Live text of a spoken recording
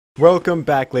Welcome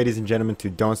back, ladies and gentlemen, to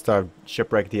Don't Starve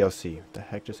Shipwrecked DLC. What the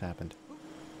heck just happened?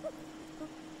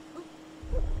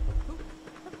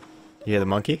 You hear the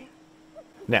monkey?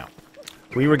 Now,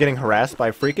 we were getting harassed by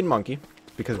a freaking monkey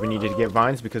because we needed to get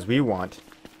vines because we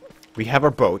have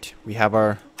our boat. We have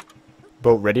our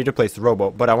boat ready to place the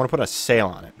rowboat, but I want to put a sail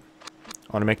on it.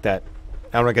 I want to make that.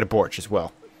 I want to get a borch as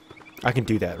well. I can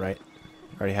do that, right?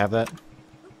 Already have that?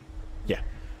 Yeah.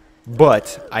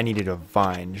 But I needed a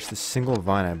vine. Just a single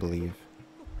vine, I believe.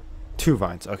 2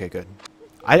 vines. Okay, good.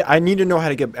 I need to know how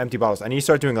to get empty bottles. I need to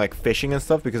start doing like fishing and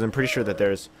stuff because I'm pretty sure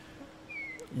that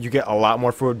you get a lot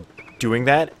more food doing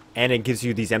that, and it gives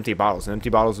you these empty bottles. And empty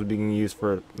bottles would be used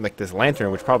for like this lantern,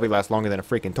 which probably lasts longer than a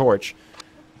freaking torch.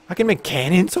 I can make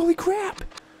cannons. Holy crap!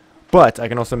 But I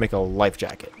can also make a life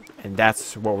jacket, and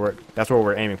that's what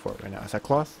we're aiming for right now. Is that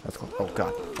cloth? That's cloth. Oh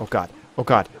god! Oh god! Oh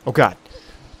god! Oh god!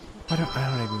 I don't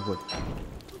have any wood.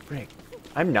 Frick.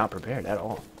 I'm not prepared at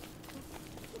all.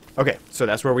 Okay, so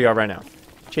that's where we are right now.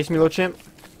 Chase me, little chimp.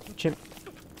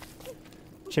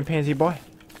 Chimpanzee boy.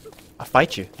 I'll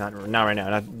fight you. Not right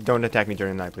now. Don't attack me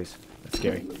during the night, please. That's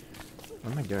scary.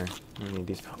 What am I doing? I need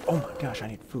these. Oh my gosh, I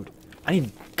need food. I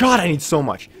need so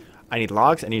much. I need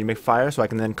logs. I need to make fire so I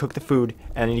can then cook the food.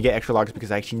 And I need to get extra logs because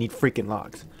I actually need freaking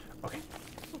logs. Okay.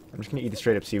 I'm just going to eat the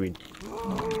straight up seaweed.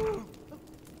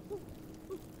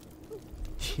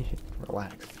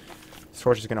 Relax. This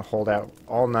torch is going to hold out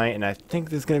all night, and I think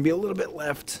there's going to be a little bit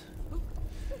left.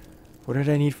 What did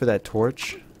I need for that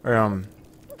torch? Or,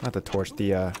 not the torch,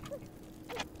 the,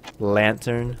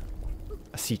 lantern.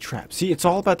 A sea trap. See, it's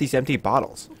all about these empty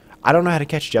bottles. I don't know how to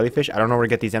catch jellyfish. I don't know where to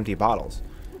get these empty bottles.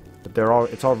 But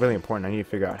it's all really important. I need to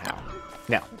figure out how.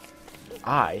 Now,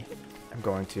 I am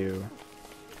going to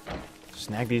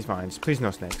snag these vines. Please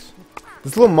no snakes.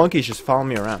 This little monkey's just following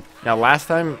me around. Now, last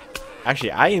time...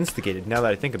 Actually, I instigated, now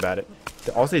that I think about it.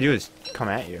 All they do is come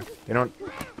at you. They don't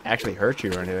actually hurt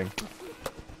you or anything.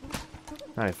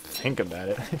 Now I think about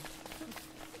it.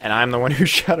 And I'm the one who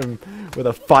shot him with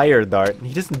a fire dart.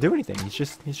 He doesn't do anything. He's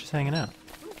just hanging out.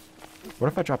 What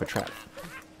if I drop a trap?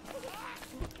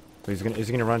 Is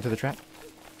he gonna run into the trap?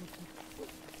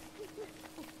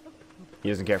 He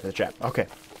doesn't care for the trap. Okay.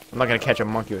 I'm not gonna catch a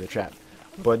monkey with a trap.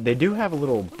 But they do have a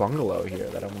little bungalow here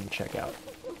that I want to check out.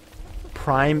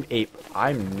 Prime ape.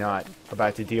 I'm not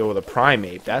about to deal with a prime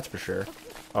ape, that's for sure.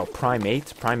 Oh,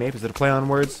 primate? Prime ape? Is it a play on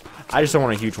words? I just don't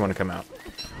want a huge one to come out.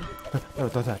 Oh,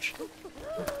 don't touch.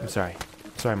 I'm sorry.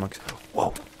 Sorry, monks.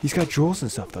 Whoa, he's got jewels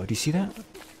and stuff, though. Do you see that?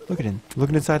 Look at him.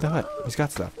 Looking inside the hut. He's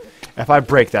got stuff. If I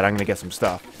break that, I'm going to get some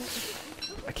stuff.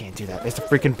 I can't do that. It's the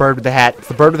freaking bird with the hat. It's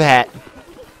the bird with the hat.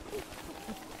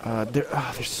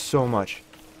 There's so much.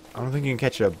 I don't think you can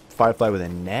catch a firefly with a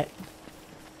net.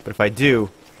 But if I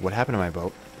do... What happened to my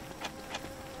boat?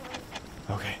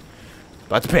 Okay.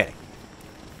 About to panic.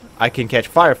 I can catch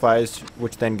fireflies,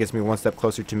 which then gets me one step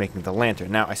closer to making the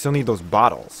lantern. Now, I still need those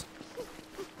bottles.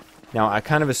 Now, I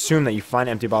kind of assume that you find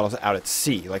empty bottles out at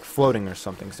sea, like floating or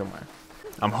something somewhere.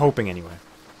 I'm hoping anyway.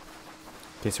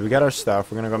 Okay, so we got our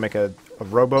stuff. We're going to go make a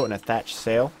rowboat and a thatched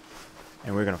sail.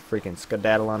 And we're going to freaking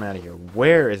skedaddle on out of here.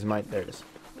 Where is my... There it is.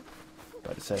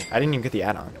 About to say. I didn't even get the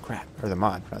add-on. Crap. Or the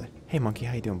mod, rather. Hey, monkey.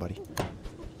 How you doing, buddy?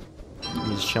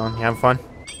 You just chilling? You having fun?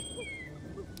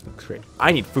 Looks great.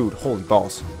 I need food. Holy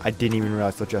balls. I didn't even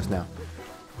realize till just now.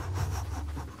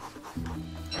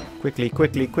 Quickly,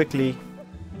 quickly, quickly.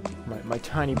 My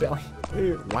tiny belly.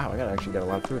 Wow, I actually got a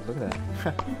lot of food. Look at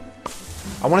that.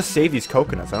 I want to save these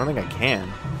coconuts. I don't think I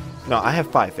can. No, I have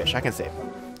 5 fish. I can save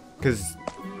them. Because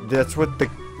that's what you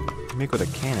make with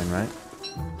a cannon, right?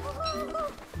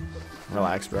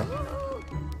 Relax, bro.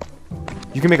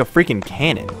 You can make a freaking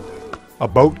cannon. A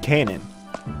boat cannon.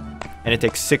 And it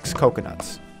takes 6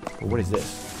 coconuts. But what is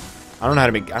this? I don't know how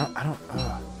to make...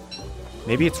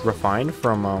 Maybe it's refined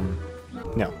from,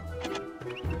 No.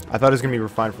 I thought it was going to be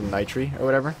refined from nitri or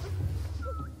whatever.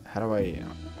 How do I...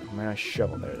 Where do I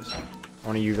shovel? There it is. I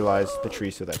want to utilize the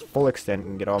tree to that full extent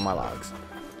and get all my logs.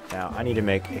 Now, I need to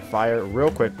make a fire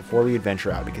real quick before we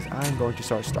adventure out because I'm going to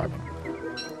start starving.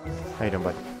 How you doing,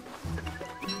 bud?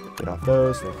 Get off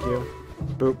those. Thank you.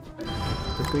 Boop.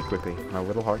 Quickly, quickly. My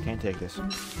little heart can't take this.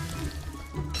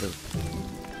 Boop.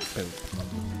 Boop.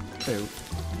 Boop.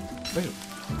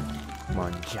 Boop.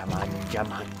 Manja, manja,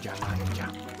 manja,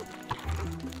 manja.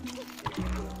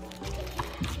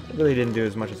 I really didn't do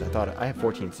as much as I thought. I have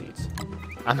 14 seeds.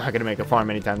 I'm not going to make a farm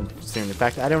anytime soon. In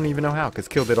fact, I don't even know how, because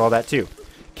Kill did all that too.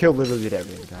 Kill literally did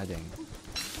everything. God dang.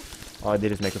 All I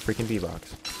did is make a freaking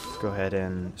V-box. Let's go ahead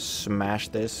and smash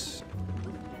this.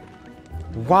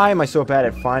 Why am I so bad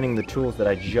at finding the tools that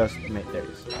I just made? There it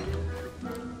is.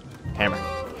 Hammer.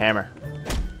 Hammer.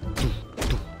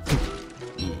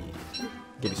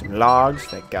 Give me some logs.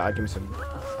 Thank God. Give me some...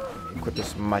 Equip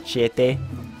this machete.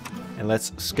 And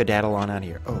let's skedaddle on out of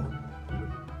here. Oh.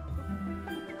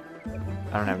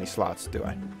 I don't have any slots, do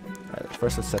I? Alright,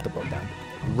 first let's set the boat down.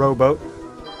 Rowboat.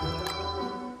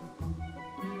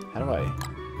 How do I...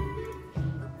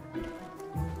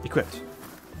 Equipped.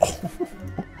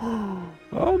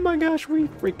 Oh my gosh, we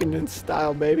freaking in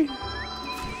style, baby.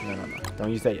 No.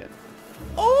 Don't use that yet.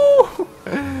 Oh!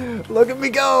 Look at me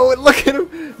go! Look at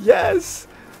him! Yes!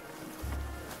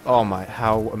 Oh my,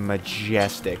 how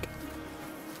majestic.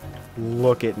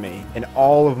 Look at me. In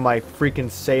all of my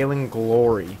freaking sailing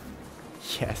glory.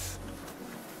 Yes.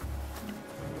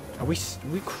 Are we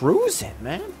cruising,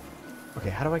 man? Okay,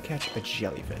 how do I catch a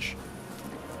jellyfish?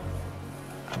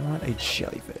 I want a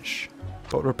jellyfish.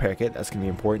 Boat repair kit, that's gonna be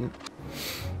important.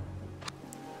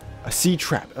 A sea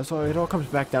trap. So it all comes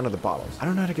back down to the bottles. I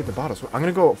don't know how to get the bottles. I'm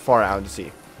gonna go far out to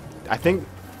sea. I think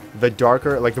the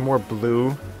darker, like the more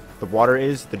blue the water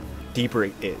is, the deeper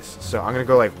it is. So I'm gonna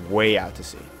go like way out to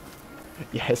sea.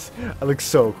 Yes, I look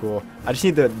so cool. I just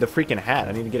need the freaking hat.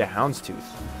 I need to get a houndstooth.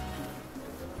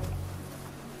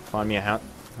 Find me a hound.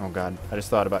 Oh god, I just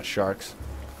thought about sharks.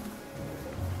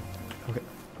 Okay,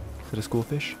 is it a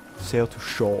schoolfish? Sail to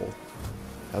shoal.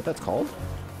 Is that what that's called?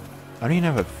 I don't even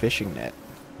have a fishing net.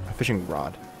 A fishing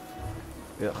rod.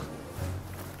 Ugh.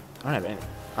 I don't have any.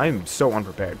 I'm so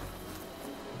unprepared.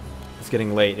 It's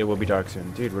getting late. It will be dark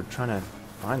soon. Dude, we're trying to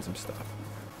find some stuff.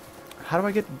 How do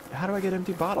I get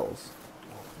empty bottles?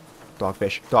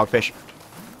 Dogfish. Dogfish.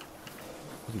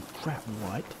 Holy crap,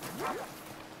 what?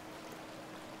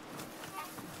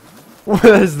 What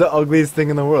is the ugliest thing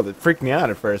in the world? It freaked me out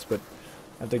at first, but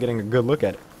after getting a good look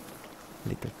at it.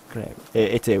 Little crab.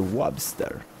 It's a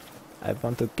lobster. I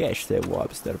want to catch the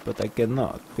lobster, but I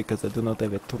cannot because I do not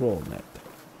have a trawl net.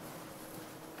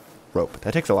 Rope.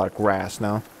 That takes a lot of grass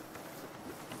now.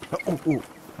 Oh, I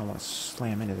don't want to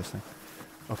slam into this thing.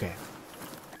 Okay.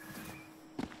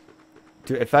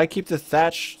 Dude, if I keep the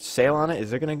thatched sail on it,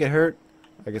 is it going to get hurt?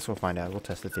 I guess we'll find out. We'll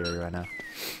test the theory right now.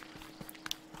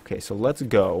 Okay, so let's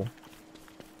go.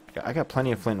 I got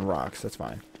plenty of flint and rocks. That's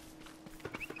fine.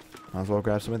 Might as well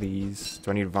grab some of these.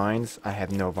 Do I need vines? I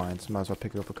have no vines. Might as well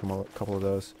pick up a couple of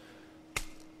those.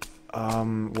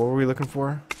 What were we looking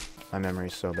for? My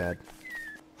memory's so bad.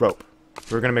 Rope.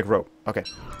 We're gonna make rope. Okay,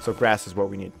 so grass is what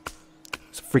we need.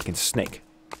 It's a freaking snake.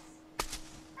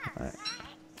 Alright.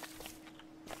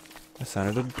 That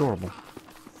sounded adorable.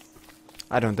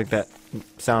 I don't think that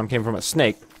sound came from a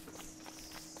snake.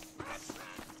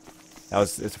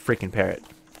 It's a freaking parrot.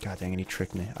 God dang it, he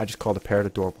tricked me. I just called a parrot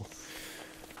adorable.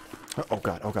 Oh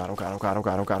god, oh god, oh god, oh god, oh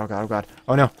god, oh god, oh god, oh god.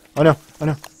 Oh no, oh no, oh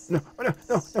no, no, oh no,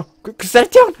 no, no. Set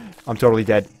it down! I'm totally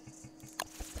dead.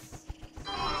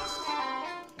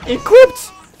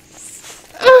 Equipped!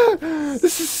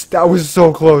 That was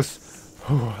so close.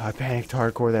 I panicked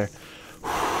hardcore there.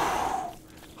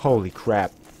 Holy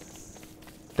crap.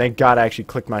 Thank God I actually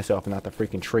clicked myself and not the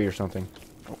freaking tree or something.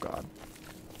 Oh god.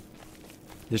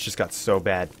 This just got so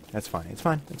bad. That's fine. It's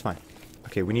fine. It's fine.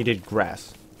 Okay, we needed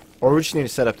grass. Or we just need to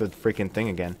set up the freaking thing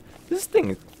again. This thing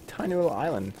is a tiny little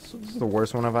island. This is the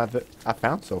worst one I've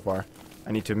found so far.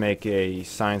 I need to make a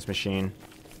science machine.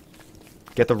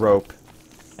 Get the rope.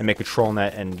 And make a troll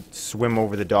net and swim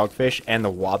over the dogfish and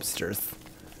the lobsters.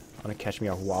 I want to catch me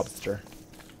a lobster.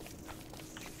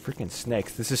 Freaking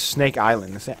snakes. This is Snake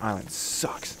Island. This island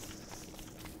sucks.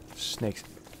 Snakes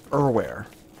everywhere.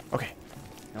 Okay.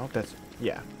 I hope that's...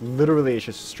 Yeah. Literally, it's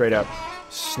just straight up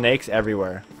snakes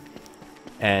everywhere.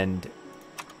 And...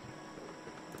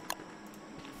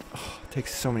 Oh, it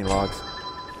takes so many logs.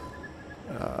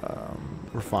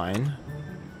 Refine.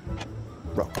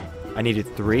 Rope. I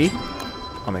needed 3.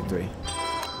 I'll make 3.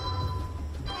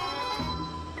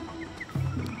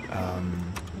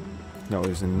 No, it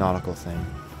was a nautical thing.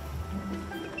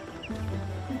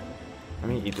 Let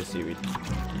me eat the seaweed.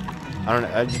 I don't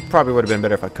know. It probably would have been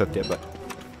better if I cooked it, but...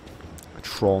 A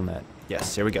troll net.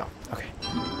 Yes, here we go. Okay.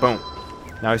 Boom.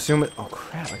 Now I assume it... Oh,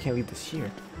 crap. I can't leave this here.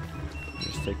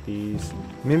 Just take these.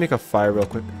 Let me make a fire real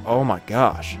quick. Oh, my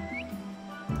gosh.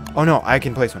 Oh, no. I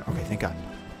can place one. Okay, thank God.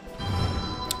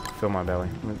 Fill my belly.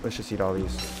 Let's just eat all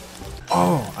these.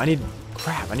 Oh, I need...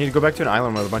 Crap. I need to go back to an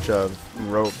island with a bunch of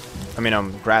rope. I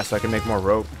mean, grass so I can make more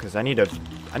rope. Because I need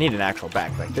an actual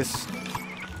back. Like, this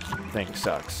thing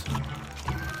sucks.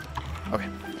 Okay.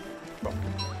 Boom.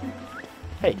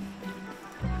 Hey.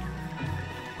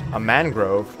 A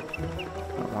mangrove.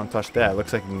 I don't want to touch that. It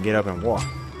looks like I can get up and walk.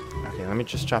 Okay, let me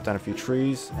just chop down a few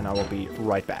trees, and I will be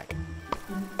right back.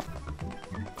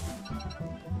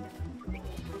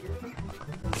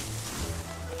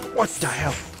 What the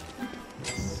hell?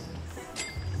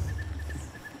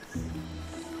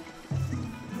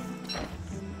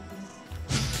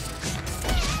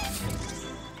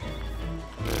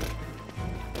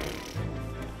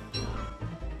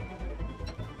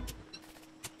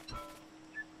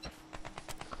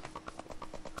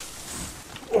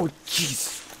 Oh,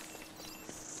 jeez.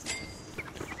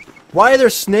 Why are there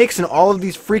snakes in all of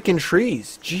these freaking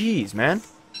trees? Jeez, man.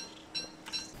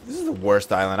 This is the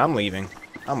worst island. I'm leaving.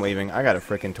 I'm leaving. I got a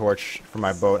freaking torch for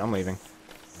my boat. I'm leaving.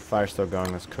 Fire's still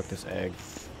going. Let's cook this egg.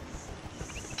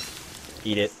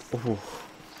 Eat it. Ooh.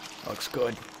 Looks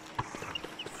good.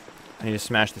 I need to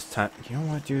smash this time. You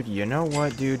know what, dude? You know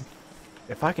what, dude?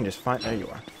 If I can just find... There you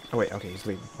are. Oh, wait. Okay, he's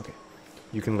leaving. Okay.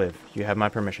 You can live. You have my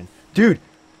permission. Dude!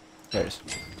 There it is.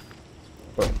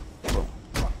 Boom. Boom.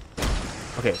 Boom.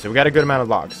 Okay, so we got a good amount of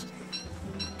logs.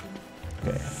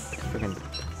 Okay. Freaking...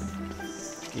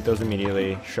 Eat those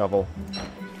immediately. Shovel.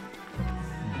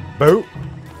 Boot!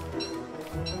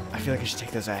 I feel like I should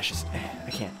take those ashes.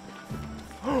 I can't.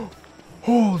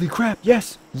 Holy crap!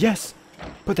 Yes! Yes!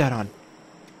 Put that on.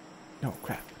 No,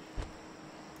 crap.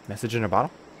 Message in a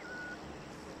bottle?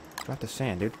 Drop the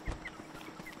sand, dude.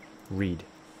 Read.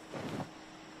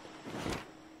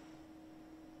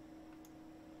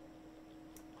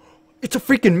 It's a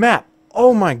freaking map!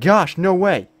 Oh my gosh, no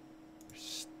way! There's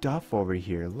stuff over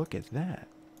here. Look at that.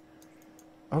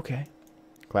 Okay.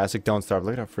 Classic Don't Starve.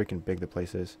 Look at how freaking big the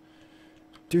place is.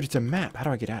 Dude, it's a map. How do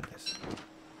I get out of this?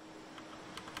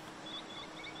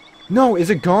 No, is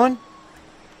it gone?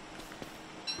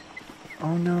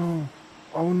 Oh no.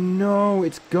 Oh no,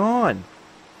 it's gone.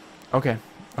 Okay.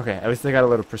 Okay, at least I got a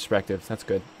little perspective. That's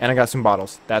good. And I got some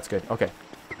bottles. That's good. Okay.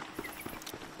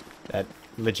 That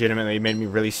legitimately made me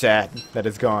really sad that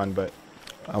it's gone, but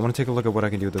I want to take a look at what I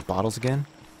can do with the bottles again.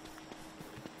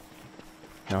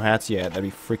 No hats yet. That'd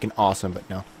be freaking awesome, but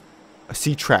no. A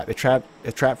sea trap. A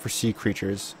trap for sea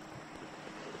creatures.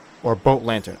 Or a boat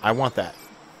lantern. I want that.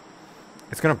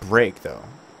 It's gonna break, though.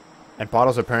 And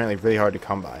bottles are apparently really hard to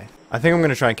come by. I think I'm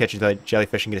gonna try and catch a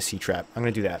jellyfish and get a sea trap. I'm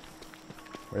gonna do that.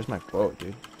 Where's my boat,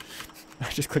 dude? I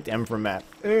just clicked M for map.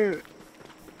 I'm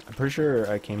pretty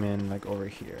sure I came in, like, over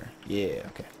here. Yeah,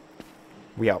 okay.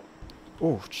 We out.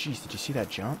 Oh, jeez, did you see that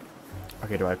jump?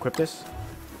 Okay, do I equip this?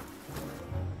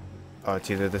 Oh, it's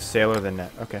either the sail or the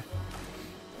net. Okay.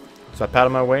 So I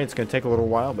paddle my way. It's gonna take a little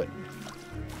while, but...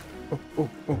 Oh, oh,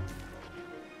 oh.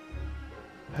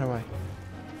 How do I...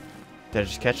 Did I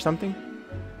just catch something?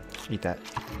 Eat that.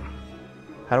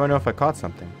 How do I know if I caught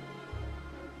something?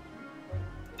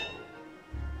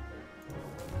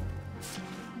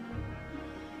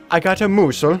 I got a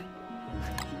mussel.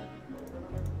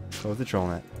 Close the troll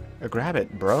net. Grab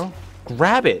it, bro.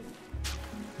 Grab it!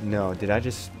 No, did I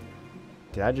just...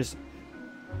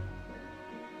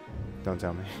 Don't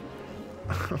tell me.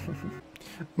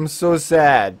 I'm so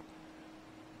sad.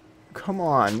 Come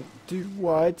on. Dude,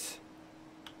 what?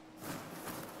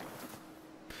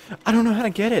 I don't know how to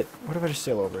get it. What if I just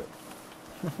sail over it?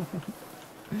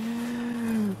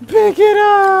 Pick it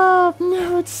up!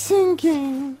 Now it's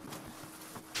sinking.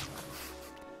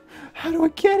 How do I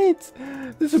get it?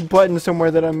 There's a button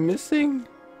somewhere that I'm missing.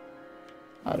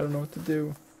 I don't know what to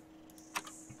do.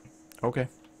 Okay.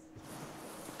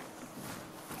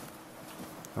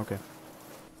 Okay.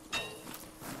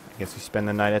 I guess we spend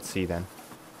the night at sea then.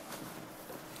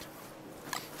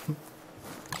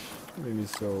 Made me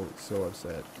so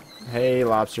upset. Hey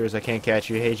lobsters, I can't catch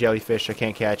you. Hey jellyfish, I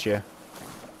can't catch you.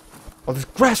 Oh, there's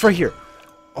grass right here.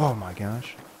 Oh my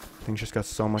gosh. Things just got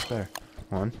so much better.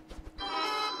 One.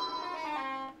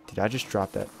 Did I just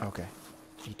drop that? Okay.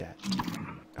 Eat that.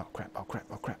 Oh crap, oh crap,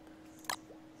 oh crap.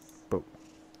 Boom.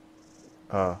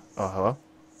 Oh, hello?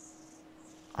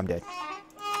 I'm dead.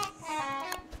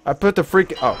 I put the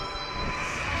freaking... Oh.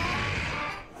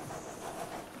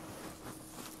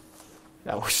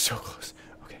 That was so close.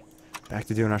 Okay. Back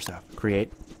to doing our stuff.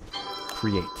 Create.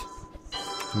 Create.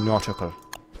 Nautical.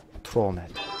 Troll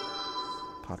net.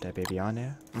 Pop that baby on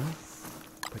there.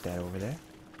 Put that over there.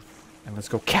 And let's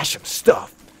go catch some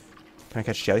stuff. Can I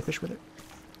catch jellyfish with it?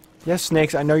 Yes,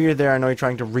 snakes. I know you're there. I know you're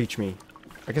trying to reach me.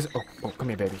 I guess... Oh, come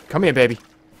here, baby. Come here, baby.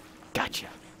 Gotcha.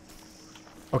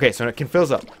 Okay, so it can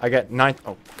fills up. I got 9...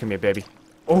 Oh, come here, baby.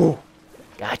 Oh,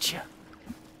 gotcha.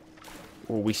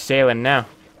 Oh, we sailing now.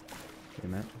 Wait a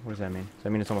minute. What does that mean? Does that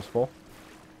mean it's almost full?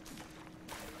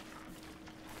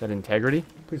 Is that integrity?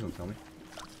 Please don't tell me.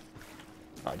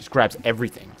 Oh, it just grabs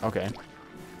everything. Okay.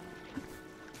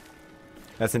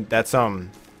 That's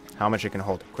how much it can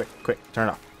hold. Quick, turn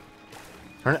it off.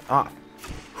 Turn it off.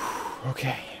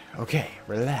 Okay, okay,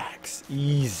 relax,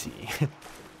 easy.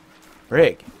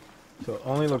 Rig. So it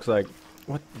only looks like...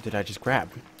 What did I just grab?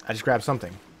 I just grabbed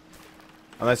something.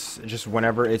 Unless just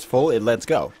whenever it's full, it lets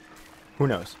go. Who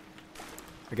knows?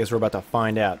 I guess we're about to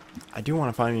find out. I do want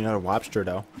to find another lobster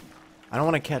though. I don't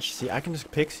want to catch I can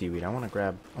just pick seaweed. I want to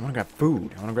grab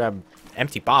food. I want to grab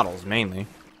empty bottles mainly.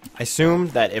 I assume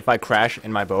that if I crash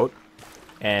in my boat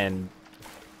and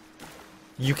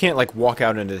you can't like walk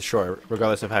out into the shore,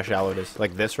 regardless of how shallow it is.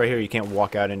 Like this right here, you can't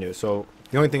walk out into it. So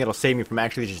the only thing that'll save me from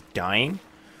actually just dying,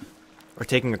 or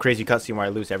taking a crazy cutscene where I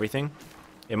lose everything,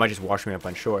 it might just wash me up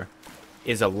on shore,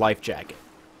 is a life jacket.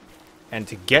 And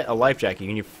to get a life jacket,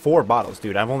 you need 4 bottles,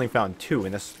 dude. I've only found 2,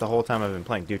 and this the whole time I've been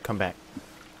playing. Dude, come back.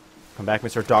 Come back,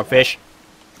 Mr. Dogfish.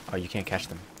 Oh, you can't catch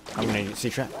them. I'm gonna need a sea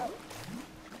trap.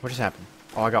 What just happened?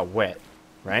 Oh, I got wet.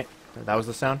 Right? That was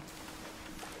the sound?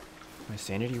 My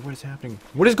sanity? What is happening?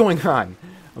 What is going on?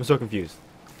 I'm so confused.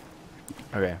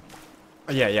 Okay.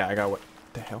 Oh, yeah, I got what?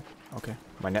 The hell? Okay.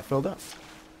 My net filled up.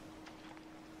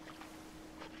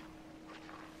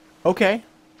 Okay.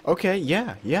 Okay,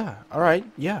 yeah. Alright,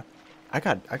 yeah. I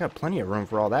got plenty of room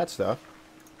for all that stuff.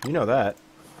 You know that.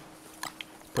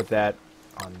 Put that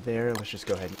on there. Let's just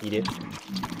go ahead and eat it.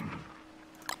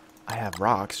 I have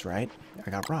rocks, right? I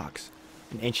got rocks.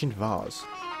 An ancient vase.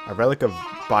 A relic of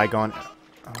bygone...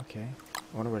 Okay.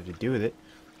 I wonder what to do with it.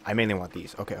 I mainly want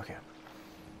these. Okay.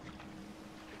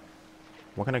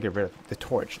 What can I get rid of? The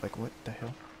torch. Like, what the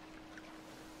hell?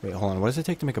 Wait, hold on. What does it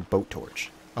take to make a boat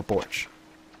torch? A torch.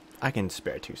 I can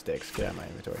spare 2 sticks. Get out of my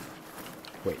inventory.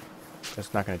 Wait.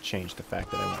 That's not going to change the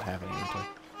fact that I won't have an inventory.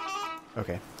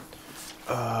 Okay.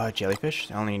 Jellyfish.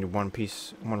 I only need one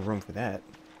room for that.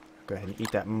 Go ahead and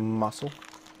eat that mussel.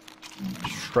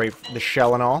 Straight the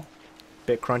shell and all.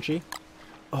 Bit crunchy.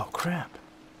 Oh, crap.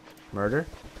 Murder.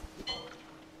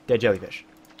 Dead jellyfish.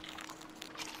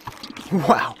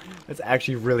 Wow. That's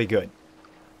actually really good.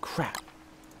 Crap.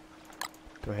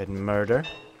 Go ahead and murder.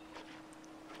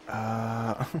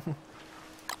 I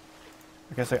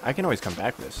guess I can always come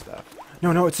back for this stuff.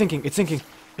 No, it's sinking. It's sinking.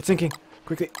 It's sinking.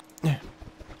 Quickly.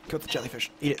 Kill the jellyfish.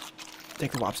 Eat it.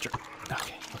 Take the lobster.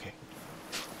 Okay.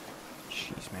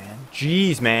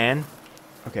 Jeez, man.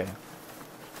 Okay.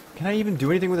 Can I even do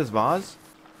anything with this vase?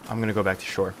 I'm gonna go back to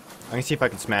shore. I'm gonna see if I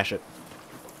can smash it.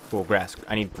 Oh, grass.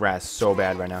 I need grass so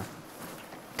bad right now.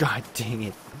 God dang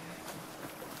it.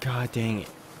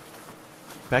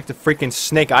 Back to freaking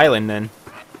Snake Island, then.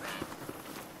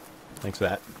 Thanks for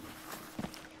that.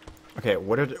 Okay,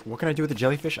 what can I do with the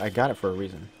jellyfish? I got it for a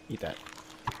reason. Eat that.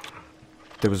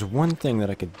 There was one thing that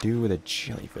I could do with a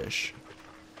jellyfish.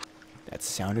 That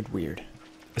sounded weird.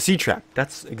 A sea trap.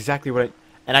 That's exactly what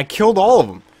and I killed all of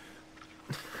them.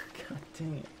 God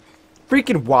dang it.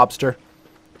 Freaking lobster.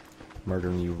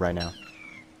 Murdering you right now.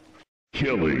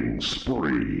 Killing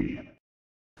spree.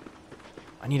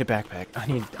 I need a backpack.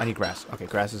 I need grass. Okay,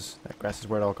 grass is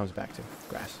where it all comes back to.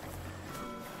 Grass.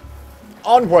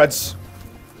 Onwards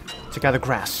to gather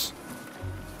grass.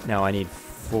 Now I need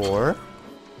 4.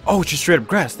 Oh, it's just straight up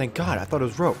grass. Thank God. I thought it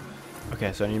was rope.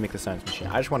 Okay, so I need to make the science machine.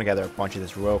 I just want to gather a bunch of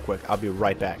this real quick. I'll be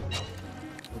right back.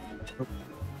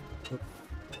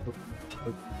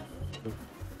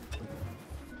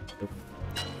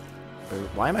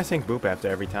 Why am I saying boop after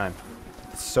every time?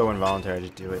 It's so involuntary to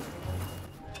do it.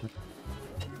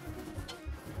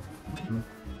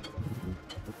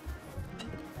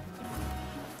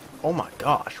 Oh my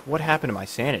gosh, what happened to my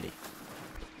sanity?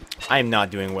 I am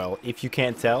not doing well. If you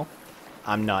can't tell,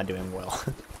 I'm not doing well.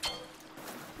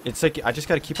 It's like, I just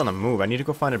gotta keep on the move. I need to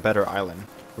go find a better island.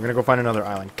 We're gonna go find another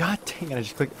island. God dang it, I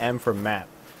just clicked M for map.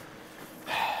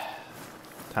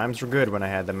 Times were good when I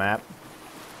had the map.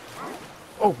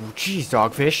 Oh, jeez,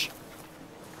 dogfish.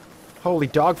 Holy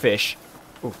dogfish.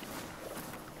 Ooh.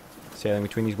 Sailing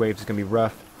between these waves is gonna be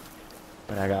rough.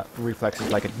 But I got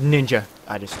reflexes like a ninja.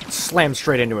 I just slammed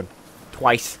straight into him.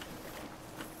 Twice.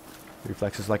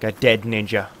 Reflexes like a dead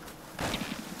ninja.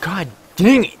 God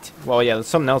dang it! Well, yeah, there's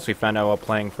something else we found out while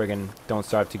playing friggin' Don't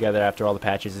Starve Together after all the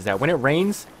patches is that when it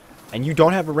rains and you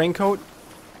don't have a raincoat,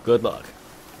 good luck.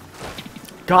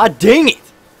 God dang it!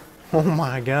 Oh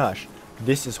my gosh.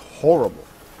 This is horrible.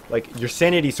 Like, your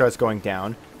sanity starts going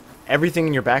down. Everything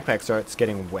in your backpack starts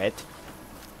getting wet.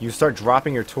 You start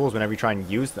dropping your tools whenever you try and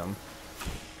use them.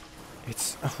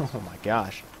 It's... oh my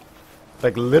gosh.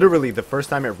 Like, literally, the first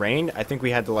time it rained, I think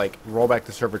we had to, like, roll back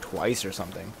the server twice or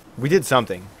something. We did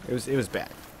something. It was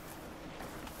bad.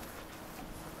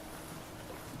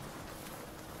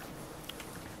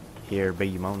 Here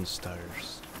be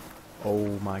monsters. Oh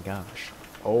my gosh.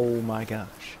 Oh my gosh.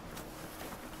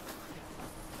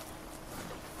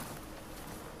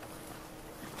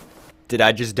 Did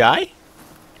I just die?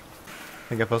 I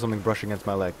think I felt something brush against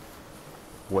my leg.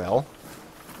 Well...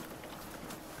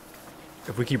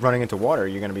 if we keep running into water,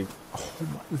 you're going to be... oh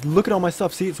my, look at all my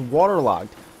stuff. See, it's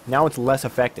waterlogged. Now it's less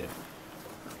effective.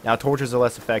 Now torches are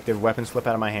less effective. Weapons slip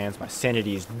out of my hands. My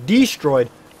sanity is destroyed.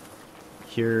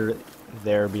 Here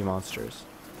there be monsters.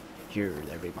 Here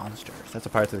there be monsters. That's a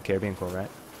Pirates of the Caribbean quote, right?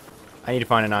 I need to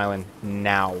find an island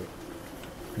now.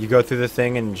 You go through the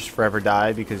thing and just forever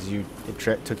die because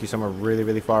it took you somewhere really,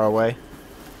 really far away.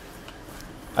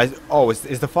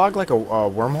 Is the fog like a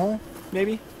wormhole?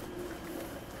 Maybe?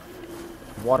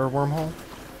 Water wormhole?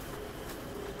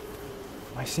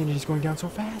 My sanity's going down so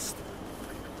fast.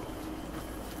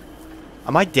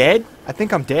 Am I dead? I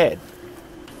think I'm dead.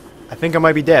 I think I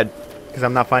might be dead because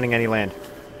I'm not finding any land.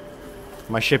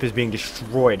 My ship is being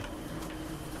destroyed.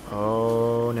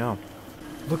 Oh no.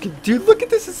 Dude, look at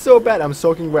this. It's so bad. I'm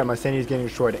soaking wet. My sanity's getting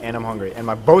destroyed and I'm hungry. And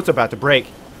my boat's about to break.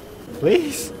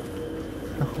 Please.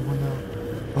 Oh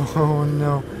no. Oh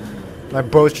no. My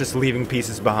boat's just leaving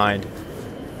pieces behind.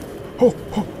 Oh,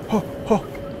 oh, oh, oh,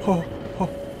 oh, oh.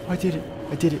 I did it.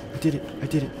 I did it. I did it. I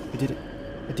did it. I did it.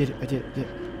 I did it. I did it. Yeah.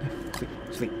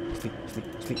 Sleep, sleep, sleep,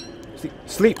 sleep, sleep,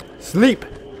 sleep, sleep.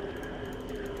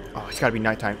 Oh, it's gotta be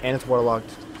nighttime and it's waterlogged.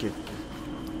 Good,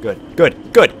 good,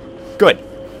 good, good, good.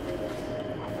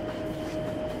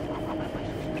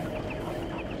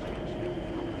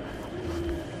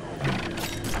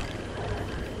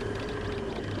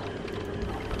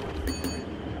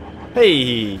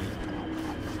 Hey!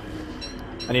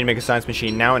 I need to make a science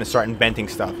machine now and start inventing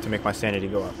stuff to make my sanity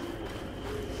go up.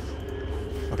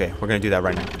 Okay, we're gonna do that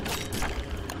right now.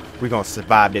 We're gonna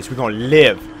survive this. We're gonna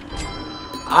live.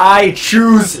 I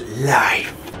choose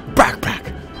life.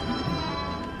 Backpack.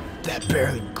 That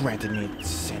barely granted me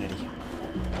sanity.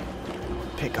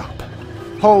 Pick up.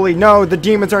 Holy no, the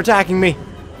demons are attacking me.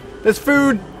 There's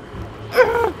food.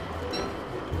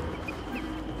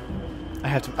 I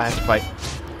have to fight.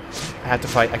 I have to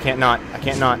fight. I can't not. I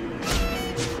can't not.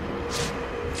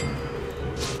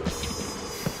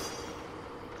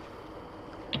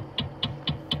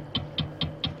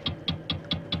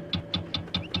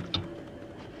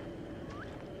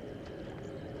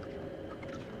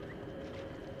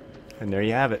 And there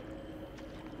you have it.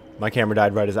 My camera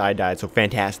died right as I died, so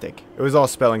fantastic. It was all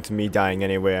spelling to me dying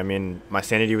anyway. I mean, my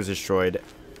sanity was destroyed.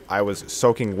 I was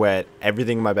soaking wet.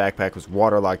 Everything in my backpack was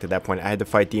waterlogged at that point. I had to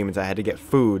fight demons. I had to get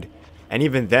food. And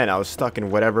even then, I was stuck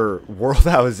in whatever world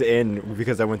I was in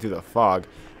because I went through the fog.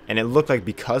 And it looked like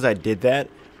because I did that,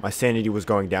 my sanity was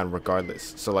going down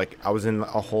regardless. So, like, I was in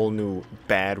a whole new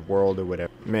bad world or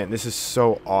whatever. Man, this is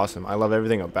so awesome. I love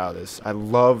everything about this. I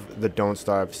love the Don't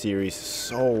Starve series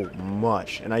so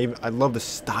much. And I love the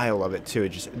style of it, too.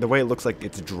 Just the way it looks like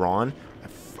it's drawn.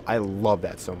 I love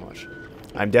that so much.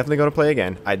 I'm definitely going to play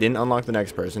again. I didn't unlock the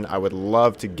next person. I would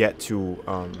love to get to,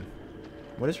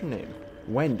 what is her name?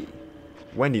 Wendy.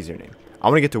 Wendy's her name. I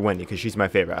want to get to Wendy because she's my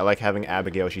favorite. I like having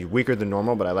Abigail. She's weaker than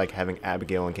normal, but I like having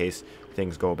Abigail in case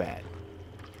things go bad.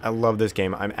 I love this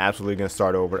game. I'm absolutely going to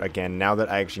start over again now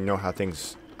that I actually know how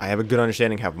things... I have a good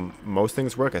understanding how most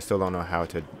things work. I still don't know how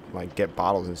to like get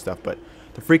bottles and stuff, but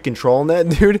the freaking troll net,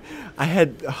 dude, I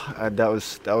had... that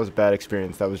was a bad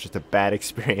experience. That was just a bad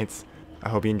experience. I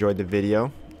hope you enjoyed the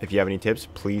video. If you have any tips,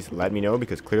 please let me know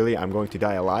because clearly I'm going to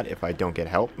die a lot if I don't get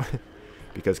help.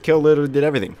 Because Kill literally did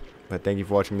everything. But thank you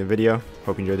for watching the video.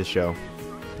 Hope you enjoyed the show.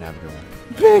 And have a good one.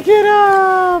 Pick it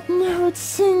up! Now it's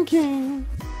sinking!